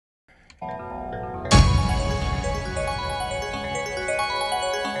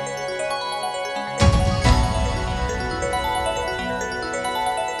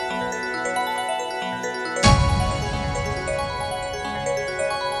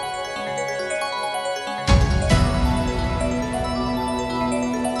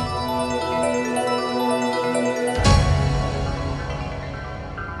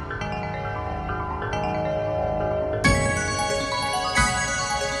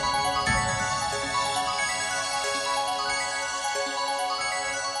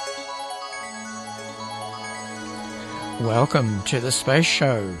Welcome to the Space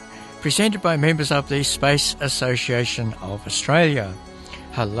Show, presented by members of the Space Association of Australia.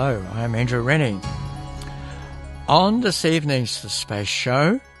 Hello, I'm Andrew Rennie. On this evening's The Space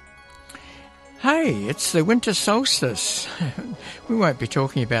Show, hey, it's the winter solstice. We won't be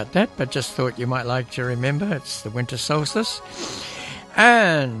talking about that, but just thought you might like to remember it's the winter solstice.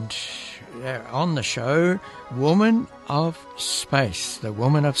 And on the show, Woman of Space, the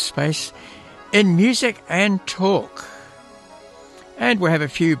Woman of Space in music and talk. And we'll have a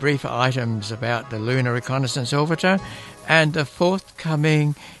few brief items about the Lunar Reconnaissance Orbiter and the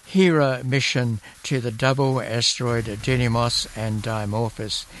forthcoming HERA mission to the double asteroid Didymos and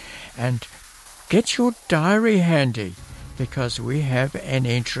Dimorphos. And get your diary handy because we have an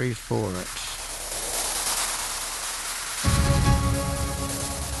entry for it.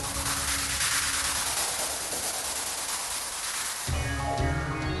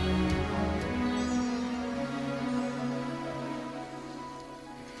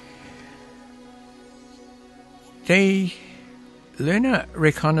 The Lunar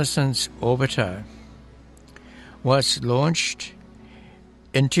Reconnaissance Orbiter was launched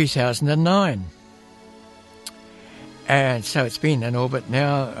in 2009. And so it's been in orbit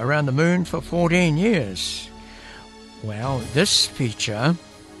now around the Moon for 14 years. Well, this feature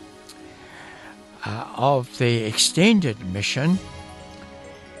of the extended mission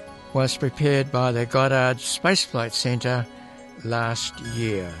was prepared by the Goddard Space Flight Center last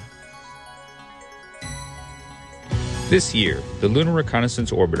year. This year, the Lunar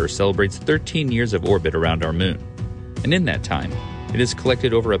Reconnaissance Orbiter celebrates 13 years of orbit around our Moon. And in that time, it has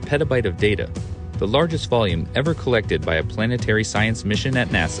collected over a petabyte of data, the largest volume ever collected by a planetary science mission at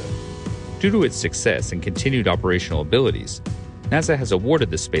NASA. Due to its success and continued operational abilities, NASA has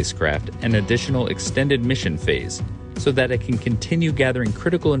awarded the spacecraft an additional extended mission phase so that it can continue gathering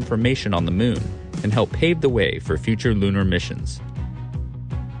critical information on the Moon and help pave the way for future lunar missions.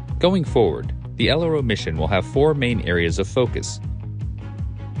 Going forward, the LRO mission will have four main areas of focus.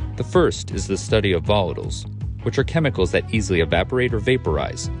 The first is the study of volatiles, which are chemicals that easily evaporate or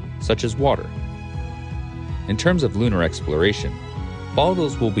vaporize, such as water. In terms of lunar exploration,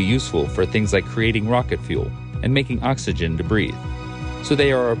 volatiles will be useful for things like creating rocket fuel and making oxygen to breathe, so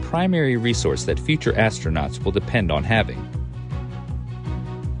they are a primary resource that future astronauts will depend on having.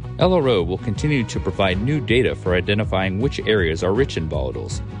 LRO will continue to provide new data for identifying which areas are rich in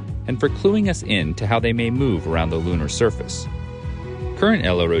volatiles, and for cluing us in to how they may move around the lunar surface. Current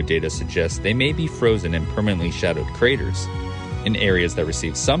LRO data suggests they may be frozen in permanently shadowed craters, in areas that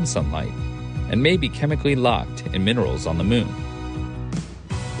receive some sunlight, and may be chemically locked in minerals on the Moon.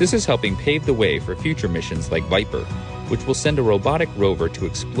 This is helping pave the way for future missions like Viper, which will send a robotic rover to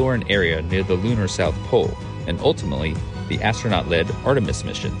explore an area near the lunar South Pole, and ultimately, the astronaut-led Artemis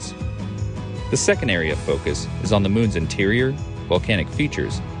missions. The second area of focus is on the Moon's interior, volcanic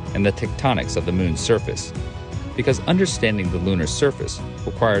features, and the tectonics of the Moon's surface, because understanding the lunar surface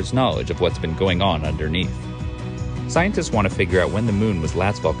requires knowledge of what's been going on underneath. Scientists want to figure out when the Moon was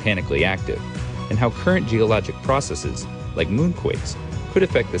last volcanically active, and how current geologic processes, like moonquakes, could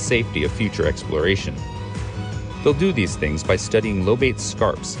affect the safety of future exploration. They'll do these things by studying lobate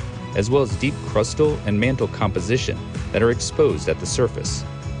scarps, as well as deep crustal and mantle composition that are exposed at the surface.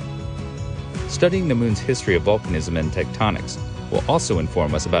 Studying the Moon's history of volcanism and tectonics will also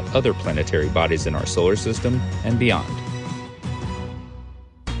inform us about other planetary bodies in our solar system and beyond.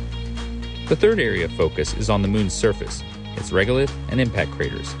 The third area of focus is on the Moon's surface, its regolith and impact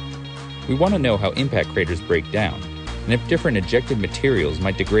craters. We want to know how impact craters break down, and if different ejected materials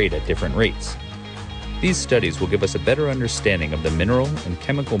might degrade at different rates. These studies will give us a better understanding of the mineral and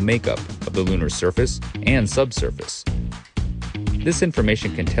chemical makeup of the lunar surface and subsurface. This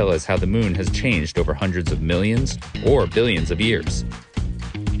information can tell us how the Moon has changed over hundreds of millions or billions of years.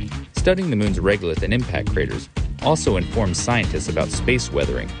 Studying the Moon's regolith and impact craters also informs scientists about space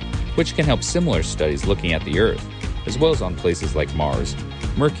weathering, which can help similar studies looking at the Earth, as well as on places like Mars,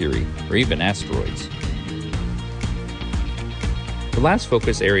 Mercury, or even asteroids. The last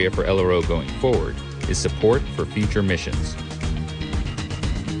focus area for LRO going forward is support for future missions.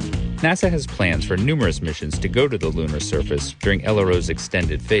 NASA has plans for numerous missions to go to the lunar surface during LRO's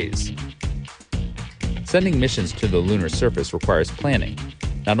extended phase. Sending missions to the lunar surface requires planning,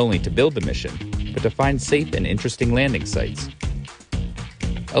 not only to build the mission, but to find safe and interesting landing sites.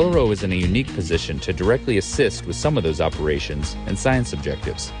 LRO is in a unique position to directly assist with some of those operations and science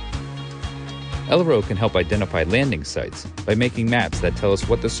objectives. LRO can help identify landing sites by making maps that tell us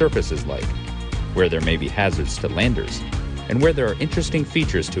what the surface is like, where there may be hazards to landers, and where there are interesting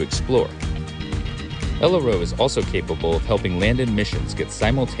features to explore. LRO is also capable of helping landed missions get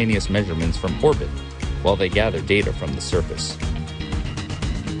simultaneous measurements from orbit while they gather data from the surface.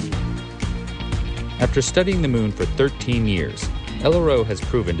 After studying the moon for 13 years, LRO has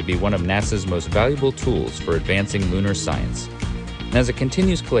proven to be one of NASA's most valuable tools for advancing lunar science. And as it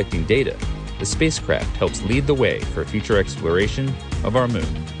continues collecting data, the spacecraft helps lead the way for future exploration of our moon.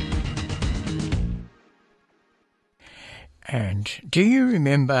 And do you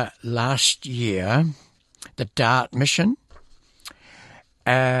remember last year, the DART mission?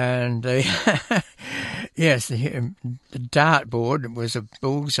 And yes, the DART board was a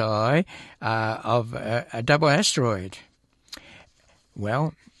bullseye of a double asteroid.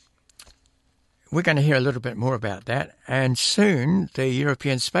 Well, we're going to hear a little bit more about that, and soon the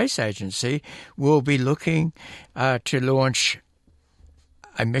European Space Agency will be looking to launch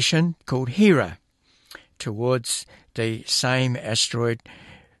a mission called Hera towards the same asteroid,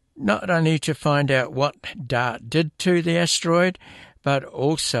 not only to find out what DART did to the asteroid, but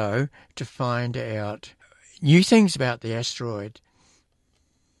also to find out new things about the asteroid.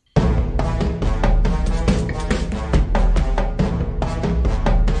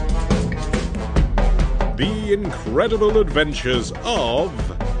 The incredible adventures of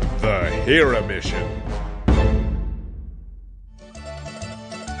the Hera mission.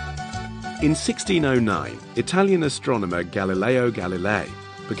 In 1609, Italian astronomer Galileo Galilei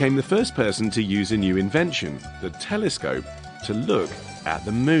became the first person to use a new invention, the telescope, to look at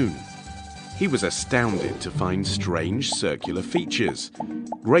the moon. He was astounded to find strange circular features.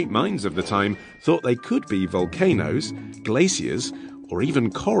 Great minds of the time thought they could be volcanoes, glaciers, or even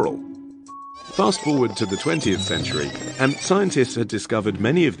coral. Fast forward to the 20th century, and scientists had discovered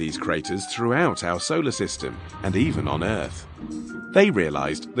many of these craters throughout our solar system, and even on Earth. They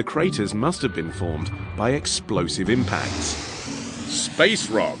realized the craters must have been formed by explosive impacts. Space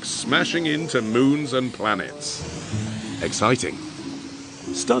rocks smashing into moons and planets. Exciting.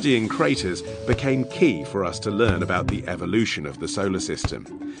 Studying craters became key for us to learn about the evolution of the solar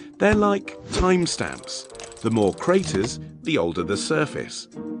system. They're like timestamps. The more craters, the older the surface.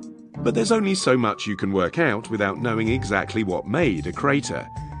 But there's only so much you can work out without knowing exactly what made a crater.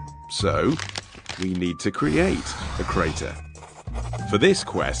 So, we need to create a crater. For this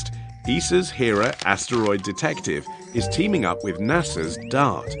quest, ESA's Hera asteroid detective is teaming up with NASA's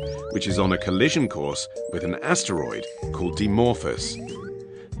DART, which is on a collision course with an asteroid called Dimorphos.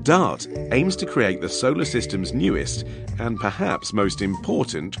 DART aims to create the solar system's newest and perhaps most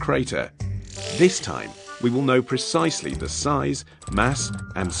important crater. This time, we will know precisely the size, mass,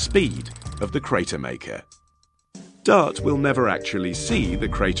 and speed of the crater maker. DART will never actually see the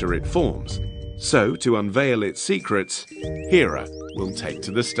crater it forms, so to unveil its secrets, Hera will take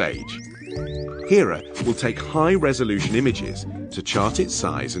to the stage. Hera will take high-resolution images to chart its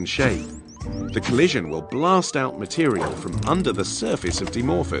size and shape. The collision will blast out material from under the surface of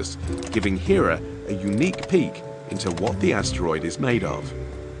Dimorphos, giving Hera a unique peek into what the asteroid is made of.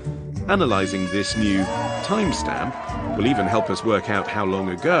 Analysing this new timestamp will even help us work out how long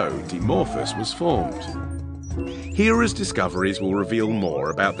ago Dimorphos was formed. Hera's discoveries will reveal more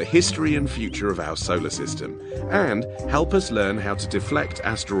about the history and future of our solar system and help us learn how to deflect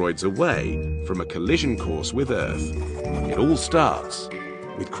asteroids away from a collision course with Earth. It all starts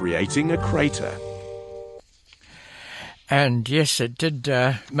with creating a crater. And yes, it did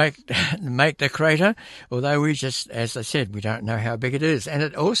make the crater, although we just, as I said, we don't know how big it is. And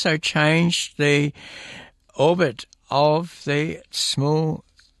it also changed the orbit of the small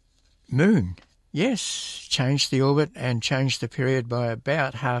moon. Yes, changed the orbit and changed the period by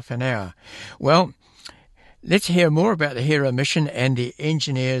about half an hour. Well, let's hear more about the Hera mission and the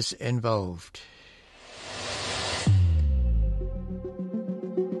engineers involved.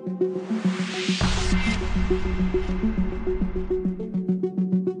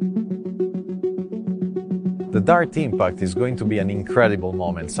 The DART impact is going to be an incredible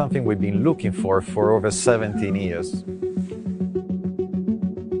moment, something we've been looking for over 17 years.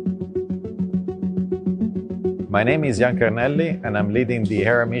 My name is Jan Carnelli, and I'm leading the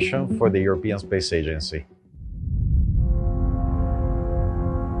Hera mission for the European Space Agency.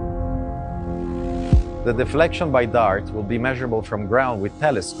 The deflection by DART will be measurable from ground with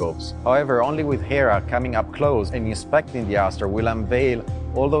telescopes. However, only with Hera coming up close and inspecting the asteroid will unveil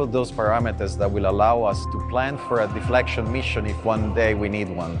all of those parameters that will allow us to plan for a deflection mission if one day we need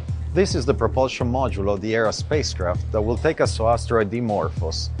one. This is the propulsion module of the Hera spacecraft that will take us to asteroid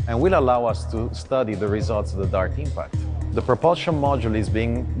Dimorphos and will allow us to study the results of the DART impact. The propulsion module is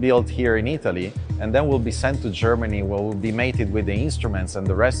being built here in Italy and then will be sent to Germany, where it will be mated with the instruments and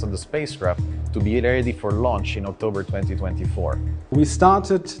the rest of the spacecraft to be ready for launch in October 2024. We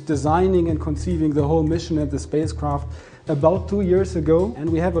started designing and conceiving the whole mission and the spacecraft about 2 years ago, and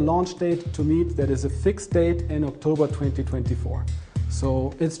we have a launch date to meet that is a fixed date in October 2024.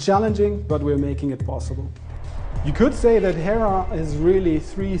 So it's challenging, but we're making it possible. You could say that Hera is really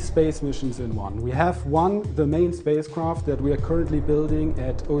 3 space missions in one. We have one, the main spacecraft that we are currently building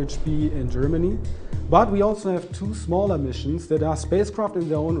at OHB in Germany, but we also have 2 smaller missions that are spacecraft in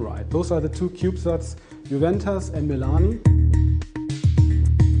their own right. Those are the 2 CubeSats, Juventas and Milani.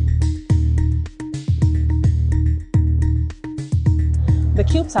 The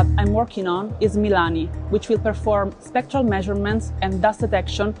CubeSat I'm working on is Milani, which will perform spectral measurements and dust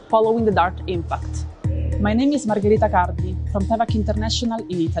detection following the DART impact. My name is Margherita Cardi from TEVAC International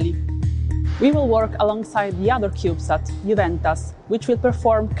in Italy. We will work alongside the other CubeSat, Juventas, which will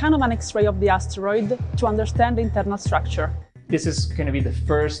perform kind of an X-ray of the asteroid to understand the internal structure. This is going to be the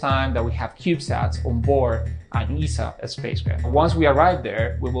first time that we have CubeSats on board an ESA spacecraft. Once we arrive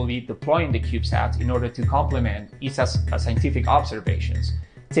there, we will be deploying the CubeSats in order to complement ESA's scientific observations,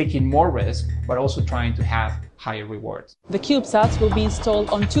 taking more risk, but also trying to have higher rewards. The CubeSats will be installed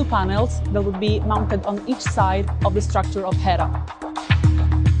on 2 panels that will be mounted on each side of the structure of Hera.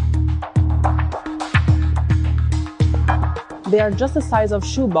 They are just the size of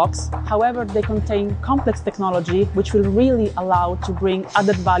shoebox, however they contain complex technology which will really allow to bring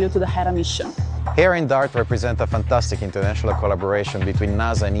added value to the Hera mission. Hera and DART represent a fantastic international collaboration between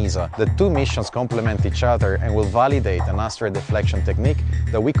NASA and ESA. The 2 missions complement each other and will validate an asteroid deflection technique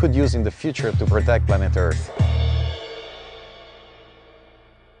that we could use in the future to protect planet Earth.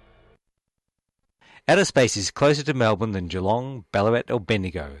 Outer Space is closer to Melbourne than Geelong, Ballarat or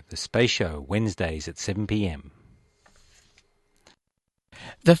Bendigo. The Space Show, Wednesdays at 7 p.m.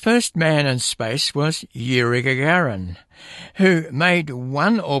 The first man in space was Yuri Gagarin, who made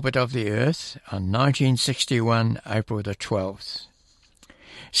one orbit of the Earth on 1961, April the 12th.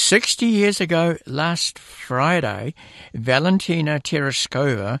 60 years ago, last Friday, Valentina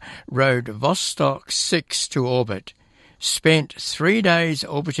Tereshkova rode Vostok 6 to orbit, spent 3 days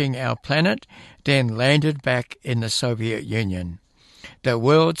orbiting our planet, then landed back in the Soviet Union. The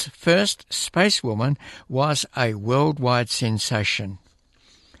world's first spacewoman was a worldwide sensation.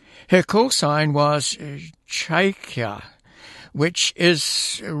 Her call sign was Chaika, which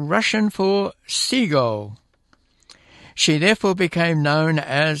is Russian for seagull. She therefore became known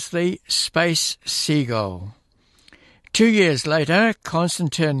as the Space Seagull. 2 years later,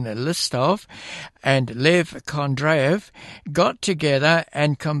 Konstantin Listov and Lev Kondratyev got together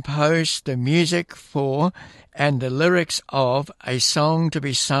and composed the music for and the lyrics of a song to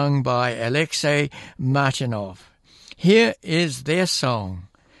be sung by Alexei Martynov. Here is their song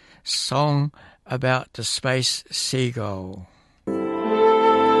about the Space Seagull.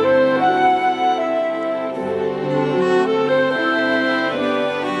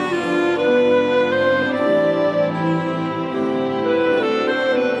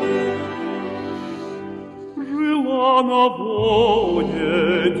 Жила на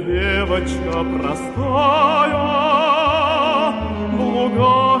Волге девочка простая, в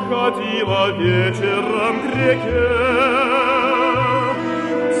луга ходила вечером к реке.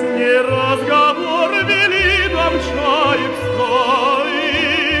 Разговор вели там чаек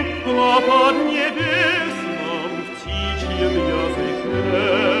стаи на поднебесном птичьем языке.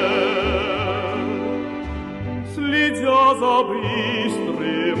 Следя за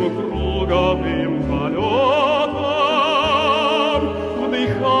быстрым круговым полетом,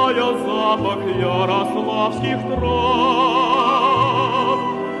 вдыхая запах ярославских трав,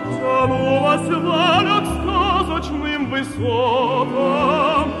 тянулась Валя к сказочным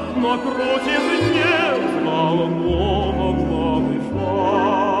высотам, на крутизне взволнованный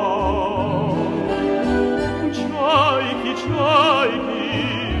фал. Чайки, чайки,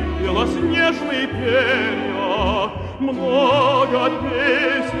 белоснежные перья, много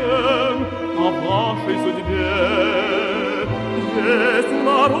песен о вашей судьбе. Есть в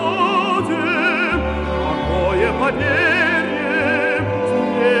народе такое поверье,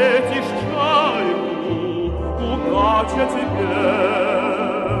 встретишь чайку, удача тебе.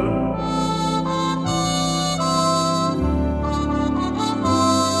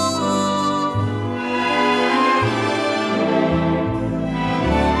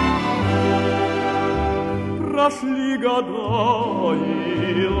 Прошли года,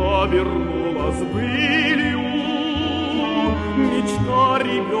 и обернулась былью мечта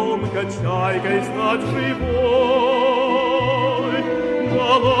ребенка чайкой стать живой.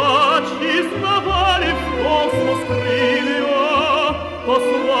 Дала чистовали в космос крылья,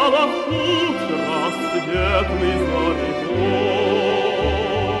 послала в путь рассветный залихой.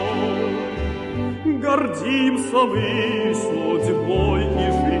 Гордимся мы судьбой и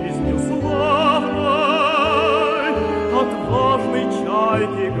жизнью славной, отважной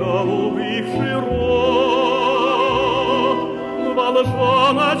чайки голубых широт,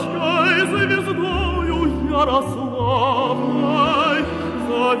 волжаночкой звездою ярославной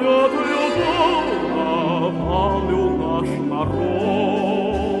зовет любовь на волю наш народ.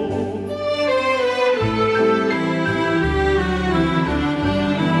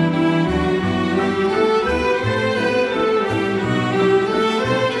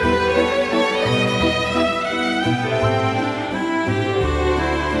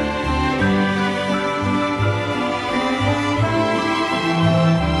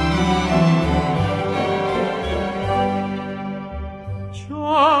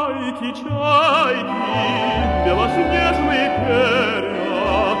 Чайки, чайки, белоснежные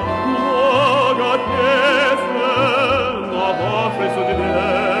перья, много песен о вашей судьбе.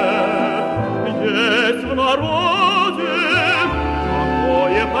 Есть в народе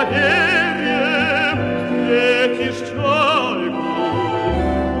такое поверье, встретишь чайку,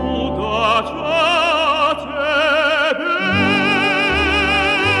 удача тебе.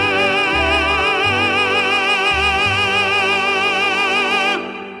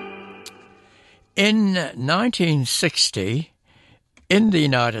 In 1960, in the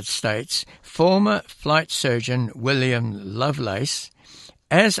United States, former flight surgeon William Lovelace,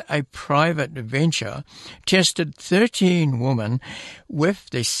 as a private venture, tested 13 women with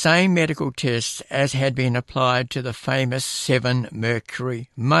the same medical tests as had been applied to the famous 7 Mercury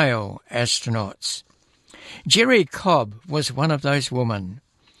male astronauts. Jerry Cobb was one of those women.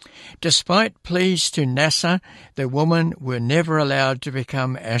 Despite pleas to NASA, the women were never allowed to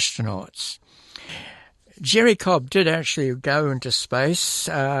become astronauts. Jerry Cobb did actually go into space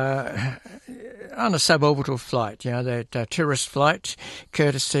on a suborbital flight, that tourist flight,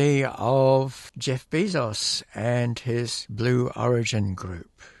 courtesy of Jeff Bezos and his Blue Origin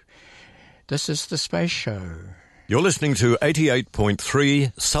group. This is The Space Show. You're listening to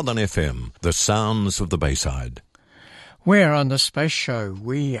 88.3 Southern FM, the sounds of the Bayside. Where on The Space Show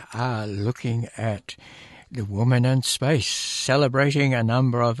we are looking at the woman in space, celebrating a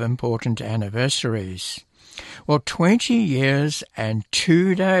number of important anniversaries. Well, 20 years and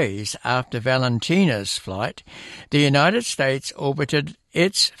 2 days after Valentina's flight, the United States orbited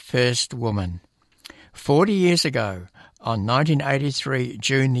its first woman. 40 years ago, on 1983,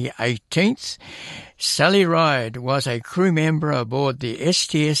 June the 18th, Sally Ride was a crew member aboard the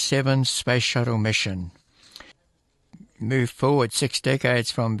STS-7 space shuttle mission. Moved forward 6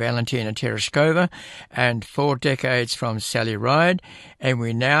 decades from Valentina Tereshkova and 4 decades from Sally Ride, and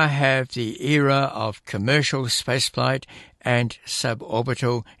we now have the era of commercial spaceflight and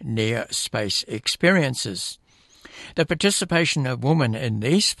suborbital near-space experiences. The participation of women in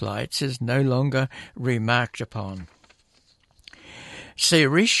these flights is no longer remarked upon.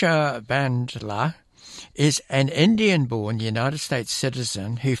 Sirisha Bandla is an Indian-born United States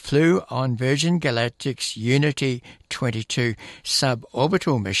citizen who flew on Virgin Galactic's Unity 22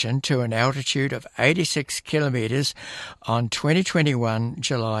 suborbital mission to an altitude of 86 kilometres on 2021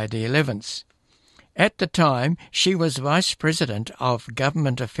 July the 11th. At the time, she was Vice President of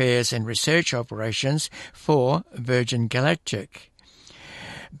Government Affairs and Research Operations for Virgin Galactic.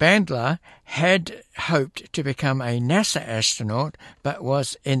 Bandler had hoped to become a NASA astronaut but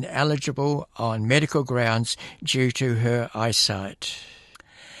was ineligible on medical grounds due to her eyesight.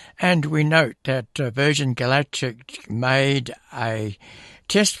 And we note that Virgin Galactic made a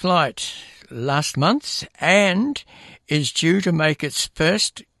test flight last month and is due to make its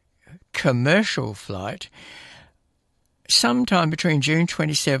first commercial flight sometime between June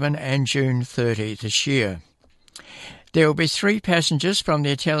 27 and June 30 this year. There will be 3 passengers from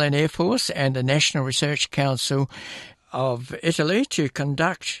the Italian Air Force and the National Research Council of Italy to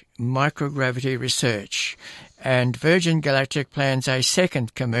conduct microgravity research, and Virgin Galactic plans a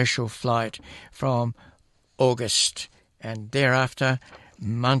second commercial flight from August, and thereafter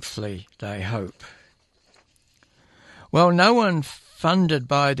monthly, they hope. Well, no one funded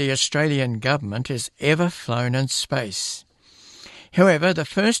by the Australian government has ever flown in space. However, the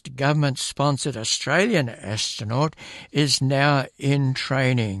first government-sponsored Australian astronaut is now in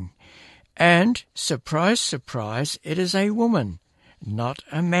training. And, surprise, surprise, it is a woman, not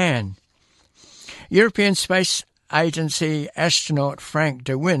a man. European Space Agency astronaut Frank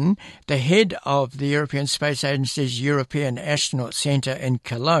de Win, the head of the European Space Agency's European Astronaut Centre in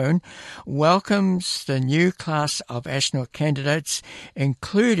Cologne, welcomes the new class of astronaut candidates,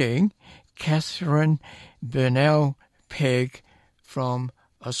 including Catherine Burnell-Pegg from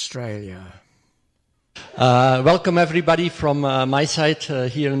Australia. Welcome everybody from my side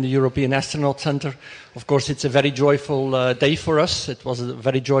here in the European Astronaut Centre. Of course, it's a very joyful day for us. It was a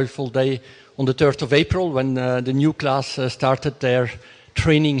very joyful day on the 3rd of April when the new class started their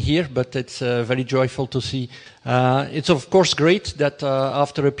training here, but it's very joyful to see. It's of course great that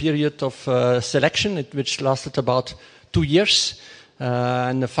after a period of selection, which lasted about 2 years,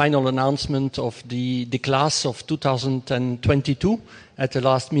 and the final announcement of the class of 2022 at the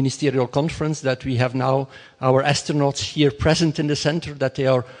last ministerial conference, that we have now our astronauts here present in the center, that they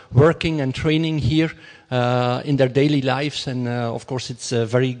are working and training here in their daily lives. And of course it's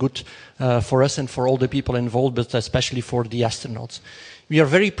very good for us and for all the people involved, but especially for the astronauts. We are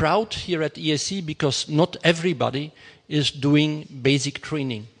very proud here at ESC because not everybody is doing basic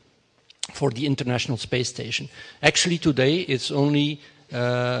training for the International Space Station. Actually today it's only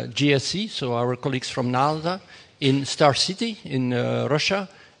GSC, so our colleagues from NASA, in Star City in Russia,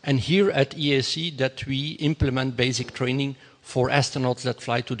 and here at ESC that we implement basic training for astronauts that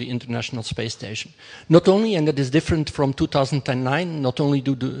fly to the International Space Station. Not only, and that is different from 2009, not only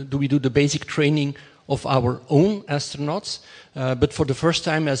do we do the basic training of our own astronauts, but for the first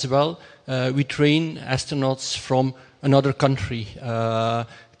time as well, we train astronauts from another country.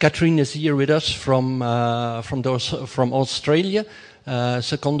 Catherine is here with us from Australia,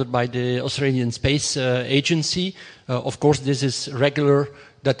 seconded by the Australian Space Agency. Of course, this is regular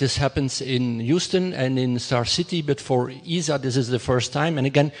that this happens in Houston and in Star City, but for ESA this is the first time, and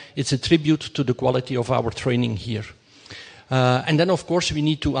again it's a tribute to the quality of our training here. And then of course we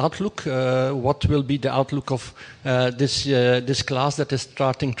need to outlook what will be the outlook of this class that is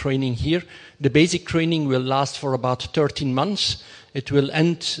starting training here. The basic training will last for about 13 months. It will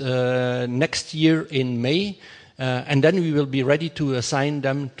end next year in May, and then we will be ready to assign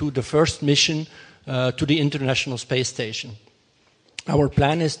them to the first mission to the International Space Station. Our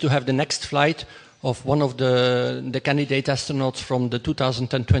plan is to have the next flight of one of the candidate astronauts from the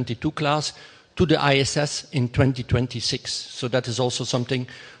 2022 class to the ISS in 2026. So that is also something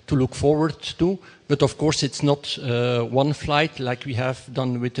to look forward to. But of course it's not one flight like we have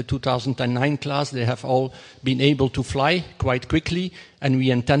done with the 2009 class. They have all been able to fly quite quickly, and we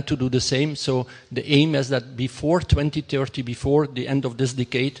intend to do the same. So the aim is that before 2030, before the end of this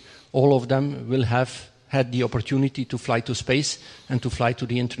decade, all of them will have had the opportunity to fly to space and to fly to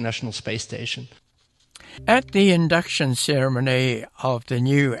the International Space Station. At the induction ceremony of the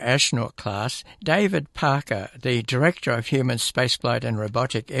new astronaut class, David Parker, the Director of Human Spaceflight and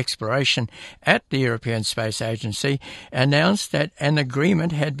Robotic Exploration at the European Space Agency, announced that an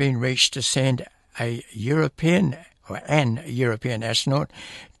agreement had been reached to send an European astronaut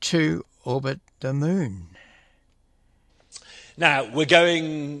to orbit the Moon. Now, we're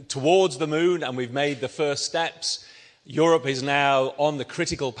going towards the Moon and we've made the first steps. Europe is now on the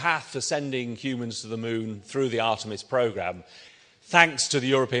critical path for sending humans to the Moon through the Artemis programme, thanks to the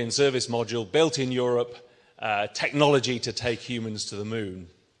European Service Module, built in Europe, technology to take humans to the Moon.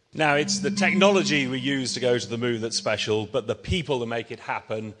 Now, it's the technology we use to go to the Moon that's special, but the people that make it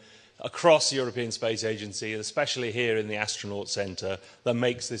happen across the European Space Agency, and especially here in the Astronaut Centre, that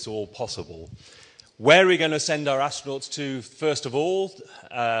makes this all possible. Where are we going to send our astronauts to, first of all,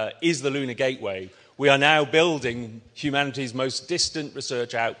 is the Lunar Gateway. We are now building humanity's most distant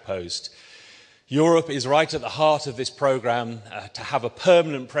research outpost. Europe is right at the heart of this programme to have a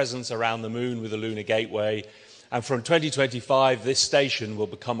permanent presence around the Moon with the Lunar Gateway. And from 2025, this station will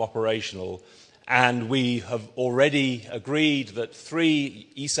become operational. And we have already agreed that 3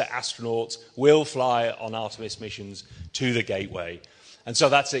 ESA astronauts will fly on Artemis missions to the Gateway. And so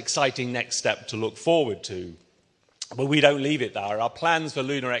that's an exciting next step to look forward to. But we don't leave it there. Our plans for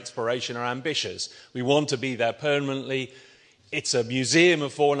lunar exploration are ambitious. We want to be there permanently. It's a museum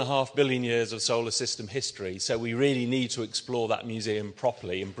of 4.5 billion years of solar system history, so we really need to explore that museum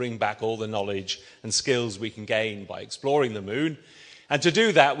properly and bring back all the knowledge and skills we can gain by exploring the Moon. And to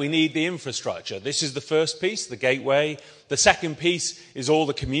do that, we need the infrastructure. This is the first piece, the Gateway. The second piece is all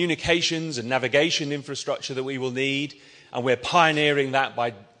the communications and navigation infrastructure that we will need, and we're pioneering that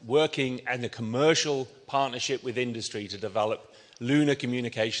by working in a commercial partnership with industry to develop lunar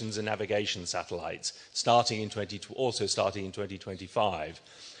communications and navigation satellites, starting in 2025.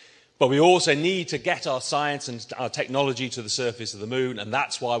 But we also need to get our science and our technology to the surface of the Moon, and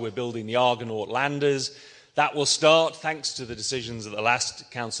that's why we're building the Argonaut landers. That will start, thanks to the decisions of the last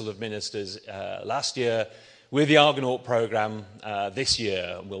Council of Ministers last year, with the Argonaut programme this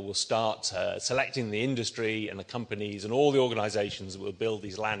year. We'll start selecting the industry and the companies and all the organisations that will build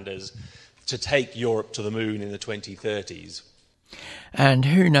these landers to take Europe to the moon in the 2030s. And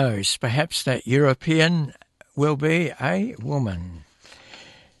who knows, perhaps that European will be a woman.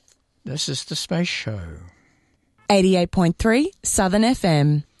 This is The Space Show. 88.3 Southern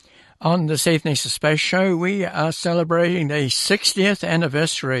FM. On this evening's The Space Show, we are celebrating the 60th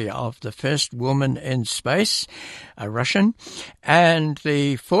anniversary of the first woman in space, a Russian, and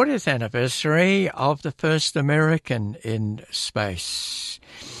the 40th anniversary of the first American in space.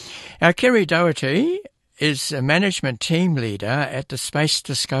 Now, Kerry Doherty is a management team leader at the Space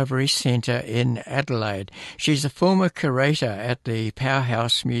Discovery Centre in Adelaide. She's a former curator at the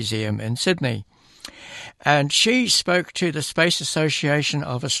Powerhouse Museum in Sydney. And she spoke to the Space Association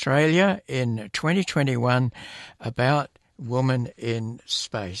of Australia in 2021 about women in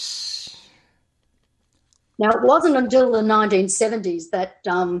space. Now, it wasn't until the 1970s that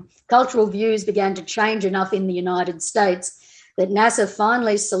cultural views began to change enough in the United States that NASA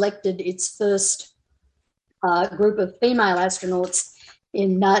finally selected its first group of female astronauts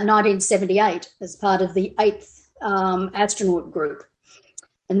in 1978 as part of the 8th astronaut group.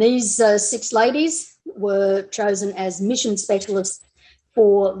 And these 6 ladies were chosen as mission specialists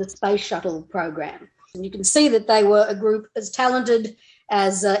for the Space Shuttle program. And you can see that they were a group as talented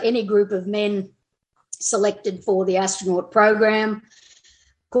as any group of men selected for the astronaut program.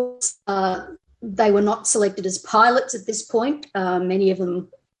 Of course, they were not selected as pilots at this point. Many of them,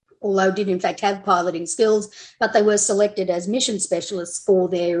 although did in fact have piloting skills, but they were selected as mission specialists for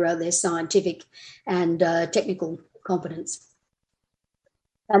their scientific and technical competence.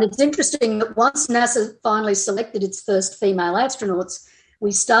 And it's interesting that once NASA finally selected its first female astronauts,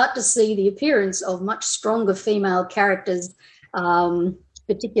 we start to see the appearance of much stronger female characters,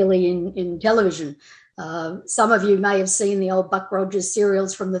 particularly in television. Some of you may have seen the old Buck Rogers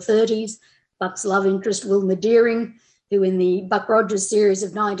serials from the 30s. Buck's love interest, Wilma Deering, who in the Buck Rogers series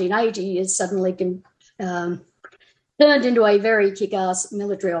of 1980 is suddenly turned into a very kick-ass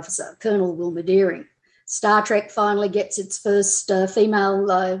military officer, Colonel Wilma Deering. Star Trek finally gets its first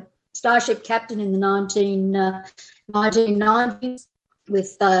female starship captain in the 1990s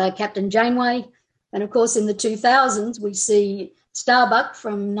with Captain Janeway. And, of course, in the 2000s, we see Starbuck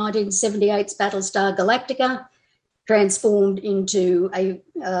from 1978's Battlestar Galactica transformed into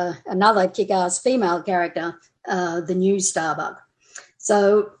another kick-ass female character, the new Starbuck.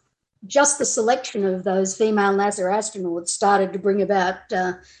 So just the selection of those female NASA astronauts started to bring about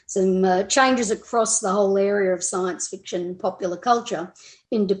some changes across the whole area of science fiction and popular culture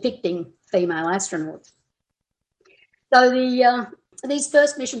in depicting female astronauts. So these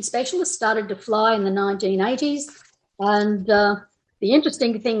first mission specialists started to fly in the 1980s. And the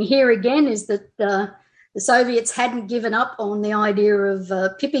interesting thing here again is that the Soviets hadn't given up on the idea of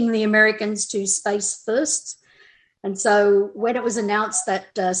pipping the Americans to space firsts. And so when it was announced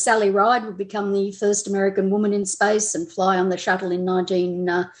that Sally Ride would become the first American woman in space and fly on the shuttle in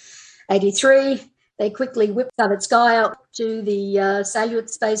 1983, they quickly whipped Savitskaya to the Salyut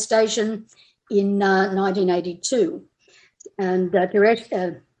space station in 1982. And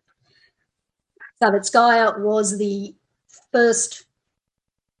Savitskaya was the first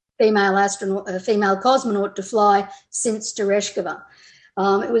female cosmonaut to fly since Tereshkova.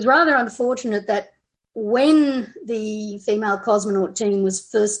 It was rather unfortunate that when the female cosmonaut team was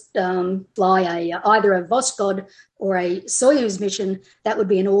first fly either a Voskhod or a Soyuz mission, that would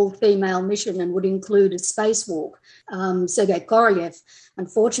be an all-female mission and would include a spacewalk. Sergei Korolev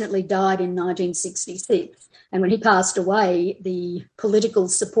unfortunately died in 1966. And when he passed away, the political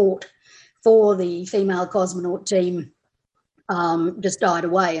support for the female cosmonaut team just died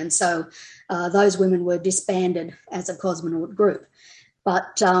away. And so those women were disbanded as a cosmonaut group.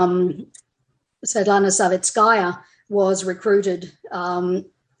 But Svetlana Savitskaya was recruited,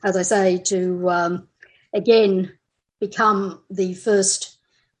 as I say, to again become the first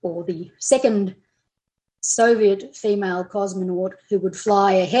or the second Soviet female cosmonaut who would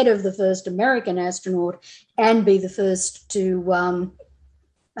fly ahead of the first American astronaut and be the first to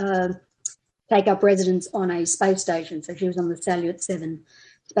take up residence on a space station. So she was on the Salyut 7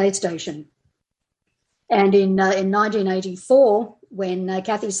 space station. And in 1984, when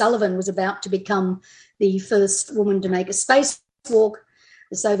Kathy Sullivan was about to become the first woman to make a spacewalk,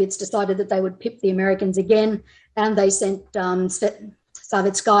 the Soviets decided that they would pip the Americans again, and they sent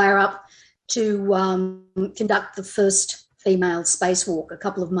Savitskaya up to conduct the first female spacewalk a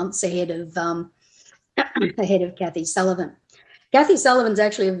couple of months ahead of Kathy Sullivan. Kathy Sullivan's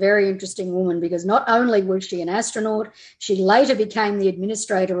actually a very interesting woman because not only was she an astronaut, she later became the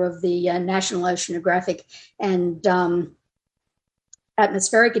administrator of the National Oceanographic and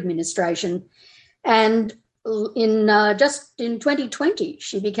Atmospheric Administration. And just in 2020,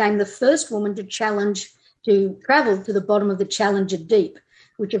 she became the first woman to travel to the bottom of the Challenger Deep,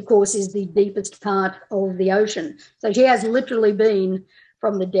 which of course is the deepest part of the ocean. So she has literally been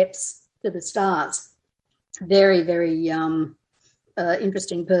from the depths to the stars. Very, very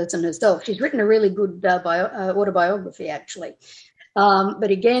interesting person herself. She's written a really good autobiography, actually. But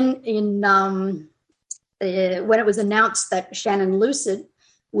again, when it was announced that Shannon Lucid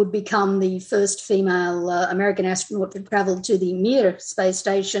would become the first female American astronaut to travel to the Mir space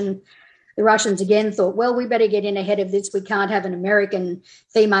station, the Russians again thought, well, we better get in ahead of this. We can't have an American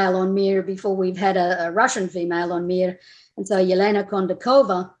female on Mir before we've had a Russian female on Mir. And so Yelena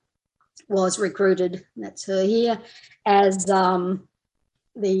Kondakova was recruited, that's her here, as the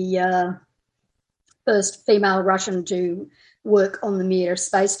first female Russian to work on the Mir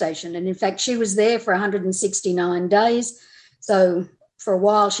space station. And in fact, she was there for 169 days. So for a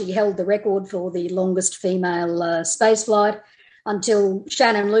while, she held the record for the longest female space flight until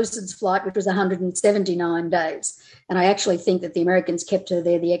Shannon Lucid's flight, which was 179 days. And I actually think that the Americans kept her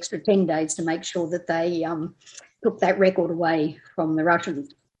there the extra 10 days to make sure that they took that record away from the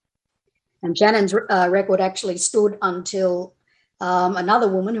Russians. And Shannon's record actually stood until another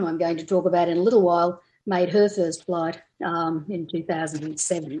woman, who I'm going to talk about in a little while, made her first flight in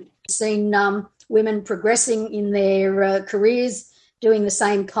 2007. We've seen women progressing in their careers, doing the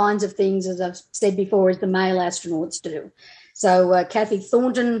same kinds of things, as I've said before, as the male astronauts do. So Kathy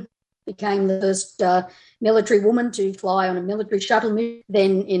Thornton became the first military woman to fly on a military shuttle mission.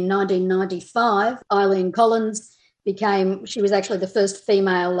 Then in 1995, Eileen Collins she was actually the first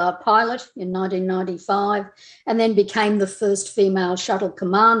female pilot in 1995, and then became the first female shuttle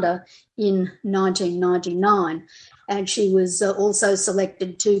commander in 1999. And she was also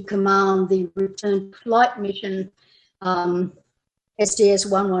selected to command the return flight mission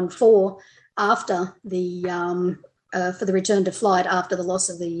STS-114 after for the return to flight after the loss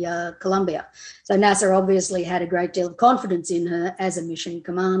of the Columbia. So NASA obviously had a great deal of confidence in her as a mission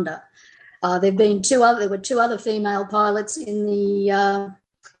commander. There were two other female pilots in the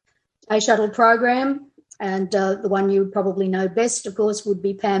Space Shuttle program, and the one you would probably know best, of course, would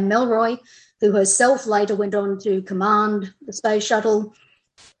be Pam Melroy, who herself later went on to command the Space Shuttle,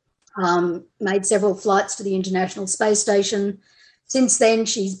 made several flights to the International Space Station. Since then,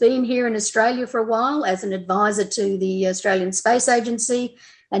 she's been here in Australia for a while as an advisor to the Australian Space Agency,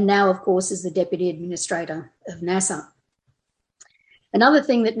 and now, of course, is the Deputy Administrator of NASA. Another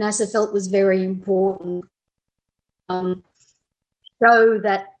thing that NASA felt was very important, show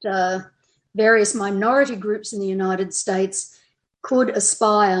that various minority groups in the United States could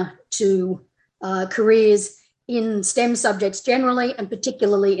aspire to careers in STEM subjects generally, and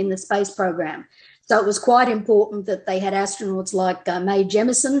particularly in the space program. So it was quite important that they had astronauts like Mae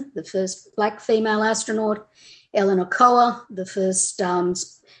Jemison, the first black female astronaut, Eleanor Koa, the first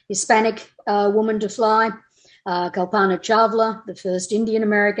Hispanic woman to fly, Kalpana Chawla, the first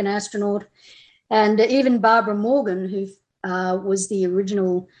Indian-American astronaut, and even Barbara Morgan, who was the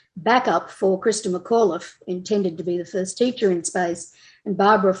original backup for Krista McAuliffe, intended to be the first teacher in space. And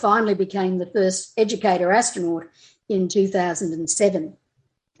Barbara finally became the first educator astronaut in 2007.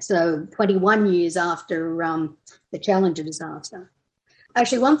 So 21 years after the Challenger disaster.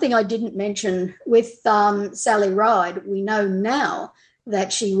 Actually, one thing I didn't mention with Sally Ride, we know now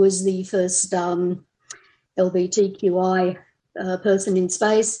that she was the first LGBTQI person in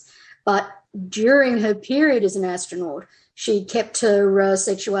space, but during her period as an astronaut, she kept her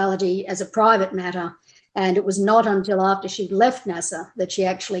sexuality as a private matter, and it was not until after she left NASA that she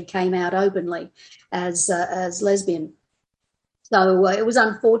actually came out openly as lesbian. So it was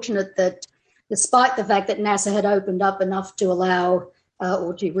unfortunate that despite the fact that NASA had opened up enough to allow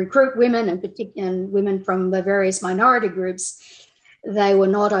or to recruit women and women from the various minority groups, they were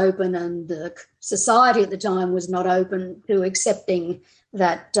not open, and the society at the time was not open to accepting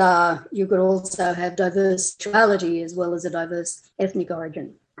that you could also have diverse sexuality as well as a diverse ethnic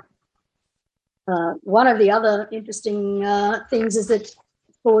origin. One of the other interesting things is that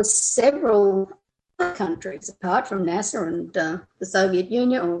for several countries, apart from NASA and the Soviet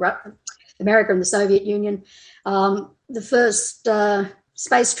Union, or America and the Soviet Union, the first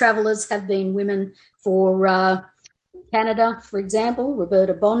space travelers have been women. For Canada, for example,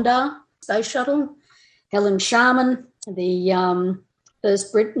 Roberta Bondar, Space Shuttle, Helen Sharman, the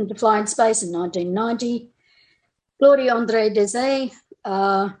first Briton to fly in space in 1990, Claudia André Deshaies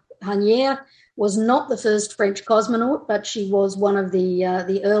Hanier was not the first French cosmonaut, but she was one of the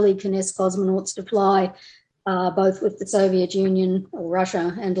early Kness cosmonauts to fly both with the Soviet Union or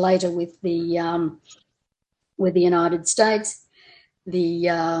Russia and later with the United States. This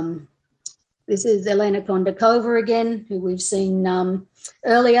is Elena Kondakova again, who we've seen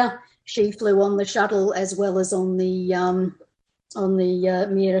earlier. She flew on the shuttle as well as on the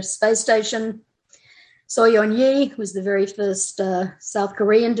Mir space station. Soyeon Yi was the very first South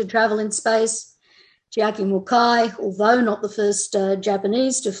Korean to travel in space. Chiaki Mukai, although not the first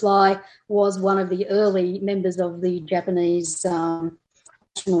Japanese to fly, was one of the early members of the Japanese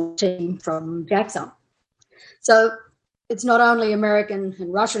national team from JAXA. So it's not only American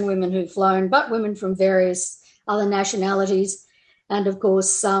and Russian women who've flown, but women from various other nationalities. And of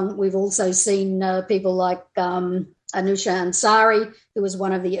course, we've also seen people like Anusha Ansari, who was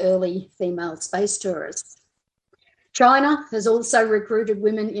one of the early female space tourists. China has also recruited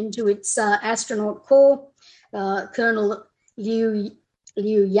women into its astronaut corps. Colonel Liu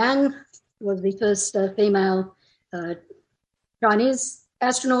Yang was the first female Chinese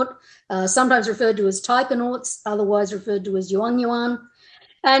astronaut, sometimes referred to as taikonauts, otherwise referred to as Yuan.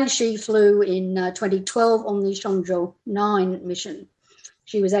 And she flew in 2012 on the Shenzhou 9 mission.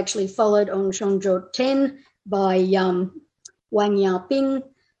 She was actually followed on Shenzhou 10 by Wang Yaoping,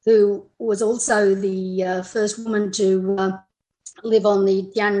 who was also the first woman to live on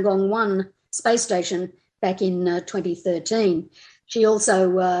the Tiangong 1 space station back in 2013. She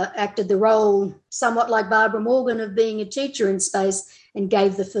also acted the role, somewhat like Barbara Morgan, of being a teacher in space and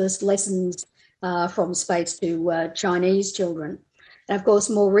gave the first lessons from space to Chinese children. And of course,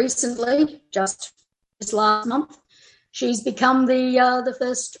 more recently, just this last month, she's become the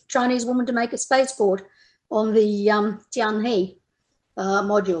first Chinese woman to make a spaceport on the Tianhe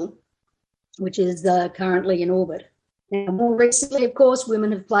module, which is currently in orbit. Now, more recently, of course,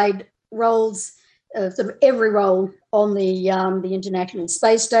 women have played roles, sort of every role on the International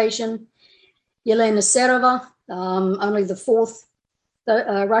Space Station. Yelena Serova, only the fourth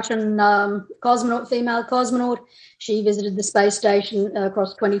Russian female cosmonaut. She visited the space station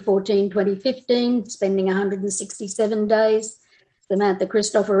across 2014-2015, spending 167 days. Samantha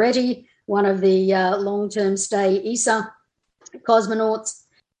Cristoforetti, one of the long-term stay ESA cosmonauts.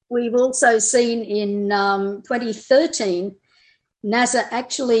 We've also seen in 2013, NASA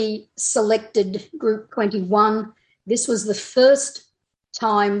actually selected Group 21. This was the first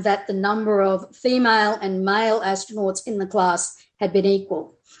time that the number of female and male astronauts in the class had been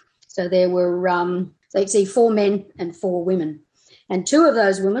equal. So there were, so you see 4 men and 4 women. And 2 of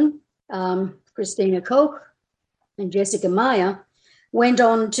those women, Christina Koch and Jessica Meyer, went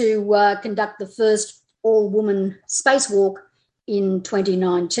on to conduct the first all-woman spacewalk in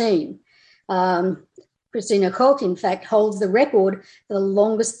 2019. Christina Koch, in fact, holds the record for the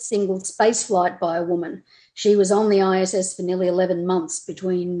longest single spaceflight by a woman. She was on the ISS for nearly 11 months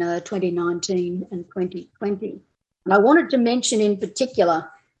between 2019 and 2020. And I wanted to mention in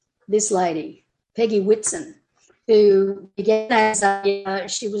particular this lady, Peggy Whitson, who began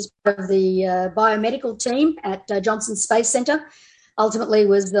as she was part of the biomedical team at Johnson Space Center, ultimately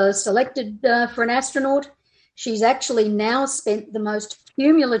was selected for an astronaut. She's actually now spent the most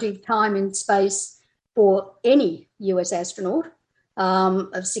cumulative time in space for any US astronaut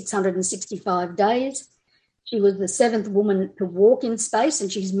of 665 days. She was the 7th woman to walk in space,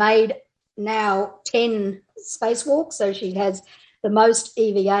 and she's made now 10 spacewalks. So she has the most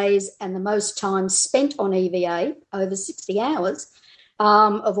EVAs and the most time spent on EVA, over 60 hours,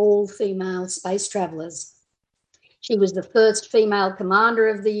 of all female space travellers. She was the first female commander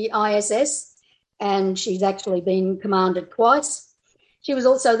of the ISS, and she's actually been commanded twice. She was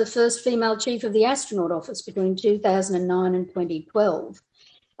also the first female chief of the astronaut office between 2009 and 2012.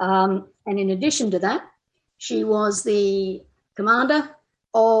 And in addition to that, she was the commander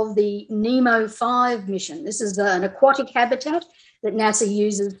of the NEMO 5 mission. This is an aquatic habitat that NASA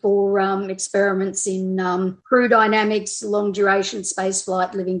uses for experiments in crew dynamics, long-duration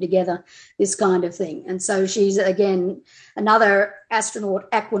spaceflight, living together, this kind of thing. And so she's, again, another astronaut,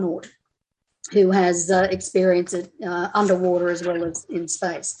 aquanaut, who has experience underwater as well as in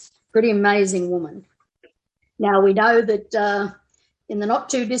space. Pretty amazing woman. Now, we know that in the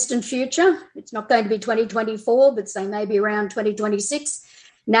not-too-distant future, it's not going to be 2024, but say maybe around 2026,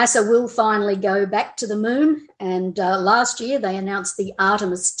 NASA will finally go back to the moon. And last year, they announced the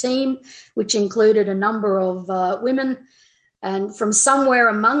Artemis team, which included a number of women. And from somewhere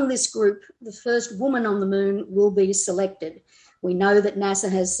among this group, the first woman on the moon will be selected. We know that NASA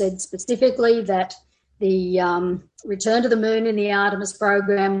has said specifically that the return to the moon in the Artemis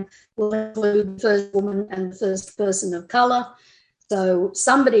program will include the first woman and the first person of colour. So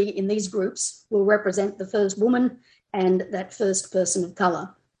somebody in these groups will represent the first woman and that first person of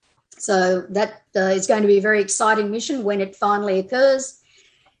colour. So that is going to be a very exciting mission when it finally occurs.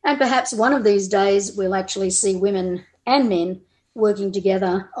 And perhaps one of these days we'll actually see women and men working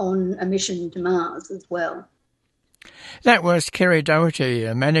together on a mission to Mars as well. That was Kerry Doherty,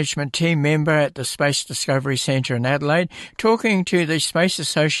 a management team member at the Space Discovery Centre in Adelaide, talking to the Space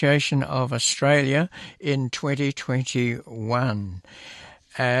Association of Australia in 2021.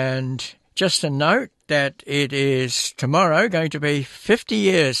 And just a note that it is tomorrow going to be 50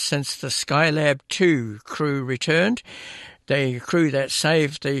 years since the Skylab 2 crew returned. The crew that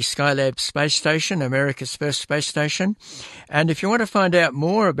saved the Skylab space station, America's first space station. And if you want to find out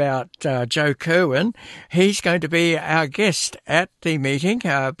more about Joe Kerwin, he's going to be our guest at the meeting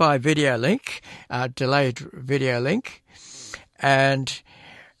by video link, delayed video link. And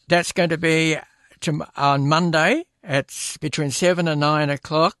that's going to be on Monday at between 7 and 9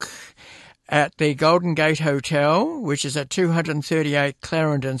 o'clock at the Golden Gate Hotel, which is at 238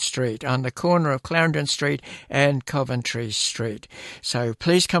 Clarendon Street, on the corner of Clarendon Street and Coventry Street. So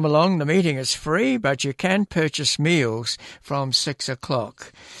please come along. The meeting is free, but you can purchase meals from 6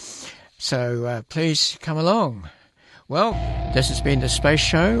 o'clock. So please come along. Well, this has been The Space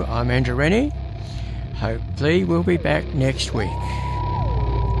Show. I'm Andrew Rennie. Hopefully we'll be back next week.